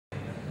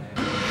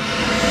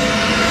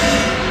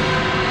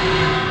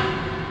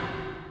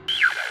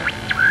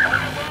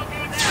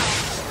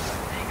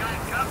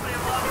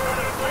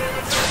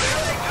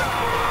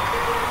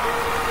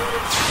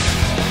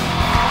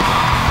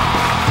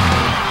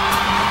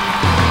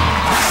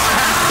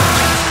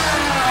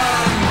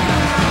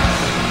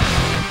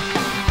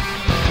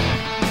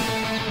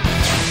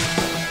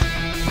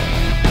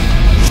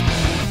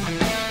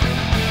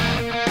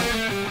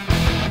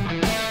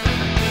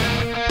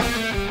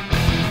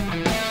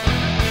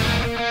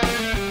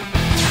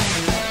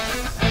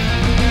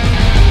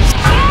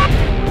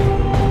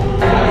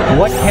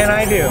can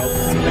I do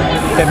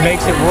that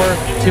makes it worth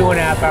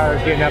 2.5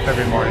 hours getting up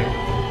every morning?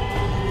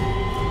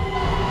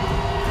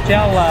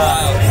 Jill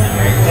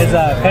is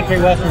a country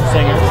western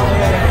singer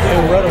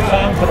who wrote a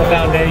song for the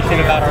foundation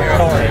about our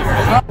story.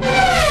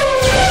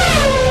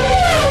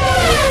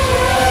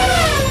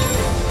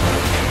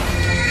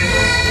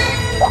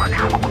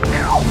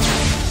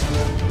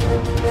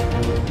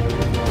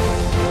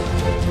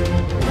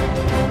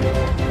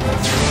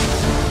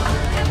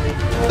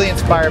 Really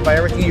inspired by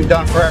everything you've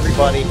done for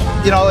everybody.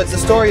 You know, it's a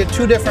story of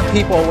two different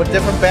people with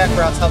different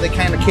backgrounds, how they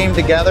kind of came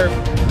together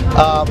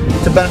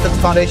to benefit the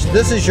foundation.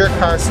 This is your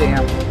car,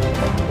 Sam.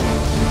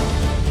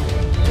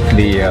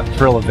 The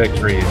thrill of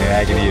victory and the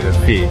agony of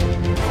defeat.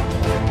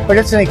 But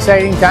it's an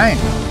exciting time.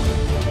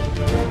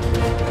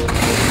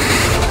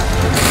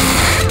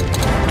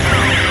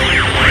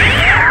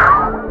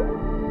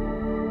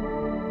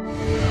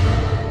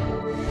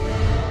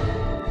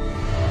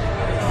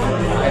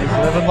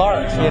 I live in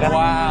Lawrence, you know?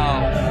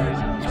 Wow.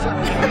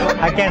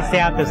 I can't stay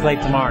out this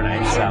late tomorrow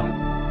night, so.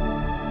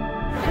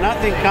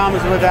 Nothing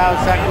comes without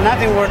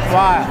nothing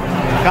worthwhile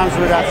comes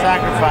without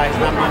sacrifice,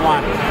 number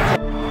one.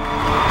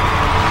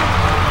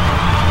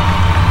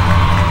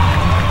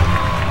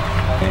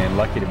 And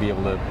lucky to be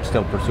able to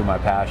still pursue my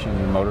passion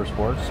in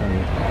motorsports,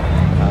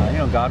 and you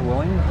know, God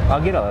willing,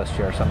 I'll get out of this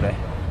chair someday.